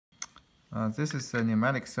This is a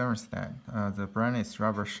pneumatic thermostat. The brand is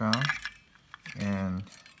Robertshaw, and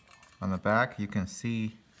on the back you can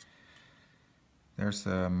see there's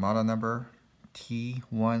a model number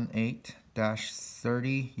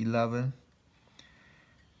T18-3011,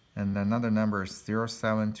 and another number is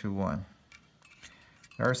 0721.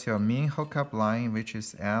 There's your main hookup line, which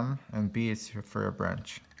is M, and B is for a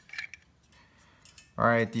branch.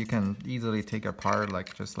 Alright, you can easily take apart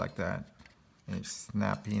just like that. And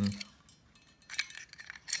snap in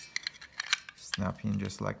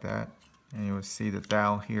just like that, and you will see the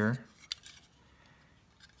dial here,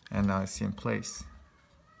 and now it's in place.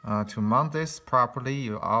 To mount this properly,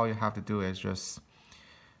 all you have to do is just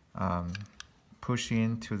push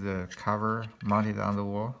into the cover, mount it on the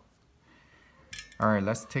wall. Alright,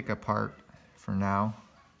 let's take apart for now.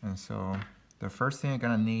 And so the first thing you're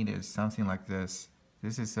gonna need is something like this.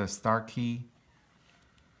 This is a start key,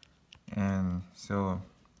 and so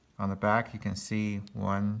on the back you can see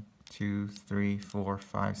 1, 2, 3, 4,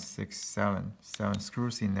 5, 6, 7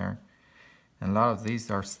 screws in there, and a lot of these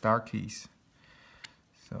are start keys.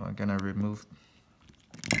 So I'm gonna remove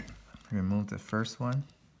the first one.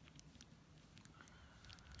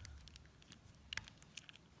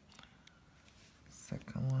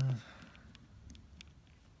 Second one.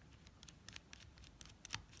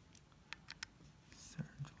 Third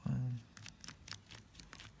one.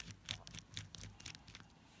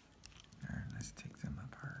 Alright, let's take them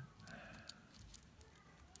apart.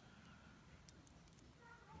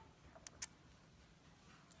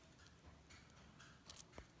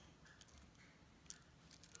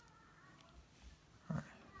 Alright.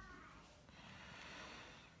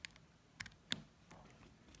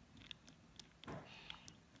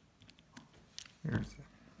 Here's the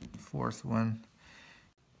fourth one.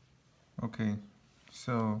 Okay,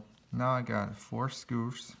 so now I got 4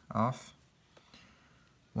 screws off.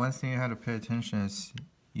 One thing you have to pay attention is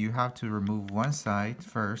you have to remove one side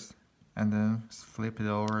first, and then flip it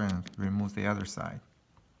over and remove the other side.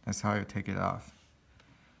 That's how you take it off.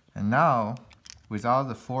 And now, with all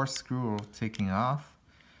the 4 screws taken off,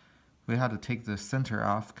 we have to take the center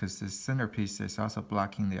off because the centerpiece is also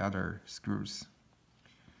blocking the other screws.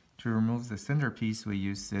 To remove the centerpiece, we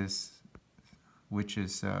use this, which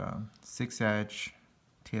is 6-edge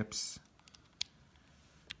tips,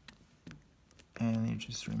 and you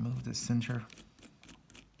just remove the center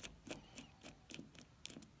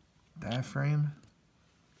diaphragm,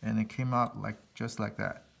 and it came out just like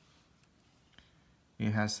that.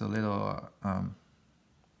 It has a little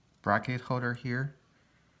bracket holder here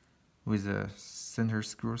with the center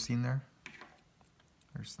screws in there.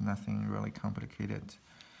 There's nothing really complicated.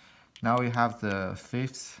 Now we have the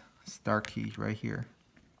 5th start key right here.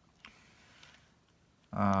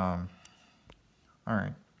 Alright,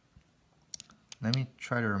 let me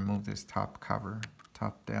try to remove this top cover,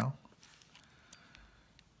 top dowel.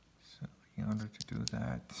 So in order to do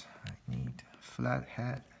that, I need a flat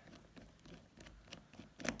head.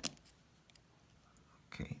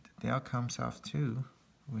 Okay, the dowel comes off too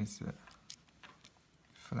with a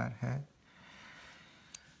flat head.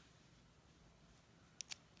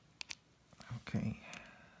 Okay.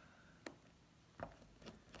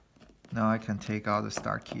 Now I can take all the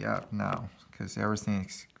start key out now because everything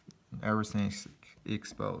is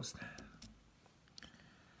exposed.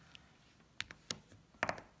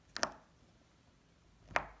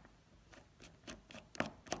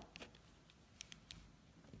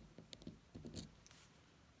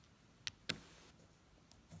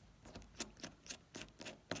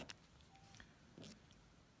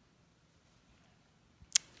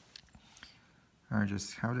 Alright,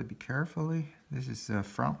 just have to be carefully. This is a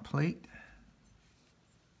front plate.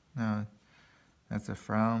 Now that's the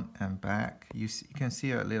front and back. You can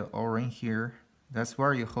see a little O-ring here. That's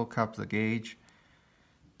where you hook up the gauge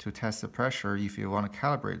to test the pressure if you want to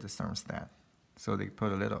calibrate the thermostat. So they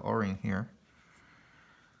put a little O-ring here.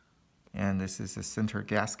 And this is a center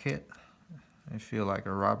gasket. I feel like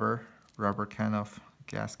a rubber kind of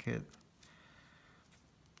gasket.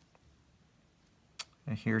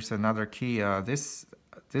 And here's another key. This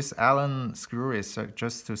Allen screw is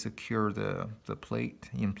just to secure the plate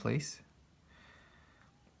in place.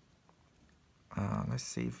 Let's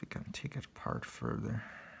see if we can take it apart further.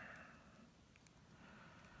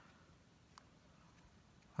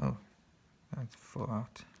 Oh, that's full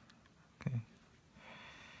out. Okay.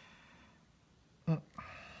 Oh,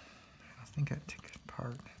 I think I took it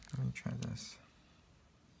apart. Let me try this.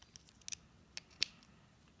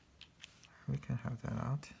 We can have that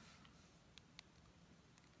out.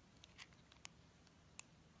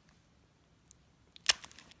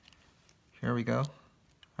 Here we go.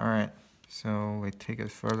 All right, So we take it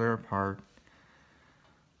further apart.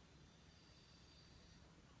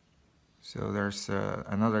 So there's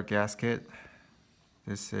another gasket.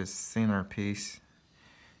 This is thinner piece.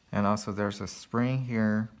 And also there's a spring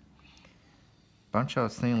here. Bunch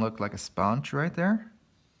of things look like a sponge right there.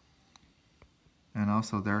 And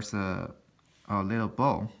also there's a little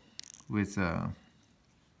bowl with a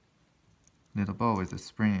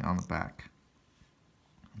spring on the back.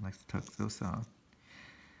 Let's tuck those out.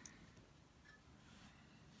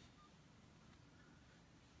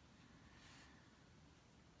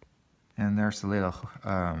 And there's a little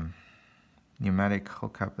pneumatic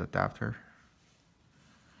hookup adapter.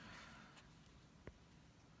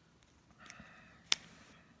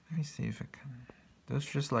 Let me see if I can. Those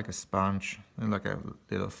just like a sponge. They're like a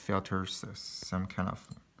little filters, some kind of.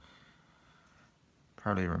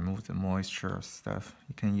 Probably remove the moisture or stuff.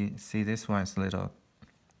 You can see this one is a little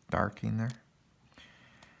dark in there.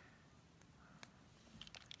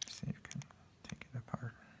 Let's see if you can take it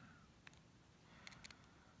apart.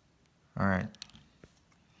 Alright.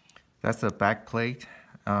 That's the back plate.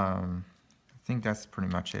 I think that's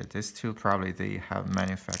pretty much it. These two probably they have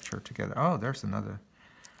manufactured together. Oh, there's another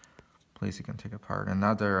place you can take apart.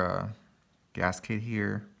 Another gasket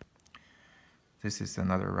here. This is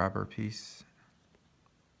another rubber piece.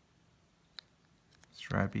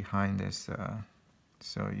 It's right behind this.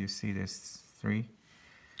 So you see this three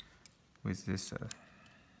with this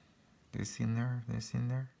this in there,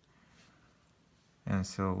 and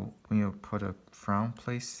so when you put a front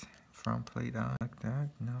plate on like that,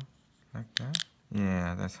 no, like that.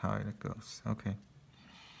 Yeah, that's how it goes. Okay.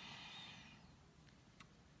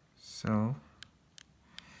 So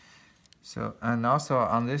and also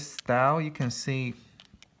on this style, you can see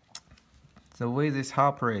the way this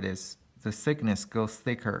operates is the thickness goes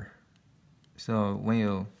thicker. So when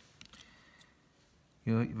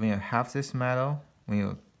you have this metal, when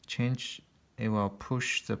you change, it will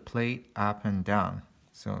push the plate up and down.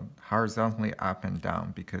 So horizontally up and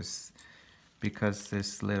down because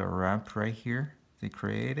this little ramp right here they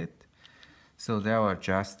created. So that will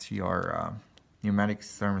adjust your pneumatic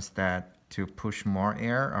thermostat to push more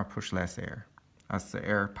air or push less air as the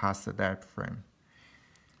air passes that frame.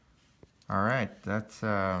 All right, that's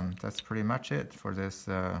pretty much it for this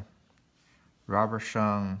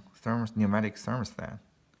Robertshaw pneumatic thermostat.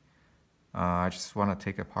 I just want to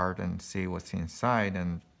take it apart and see what's inside,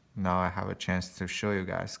 and now I have a chance to show you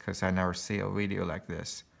guys because I never see a video like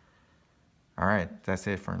this. All right, that's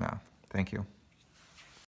it for now. Thank you.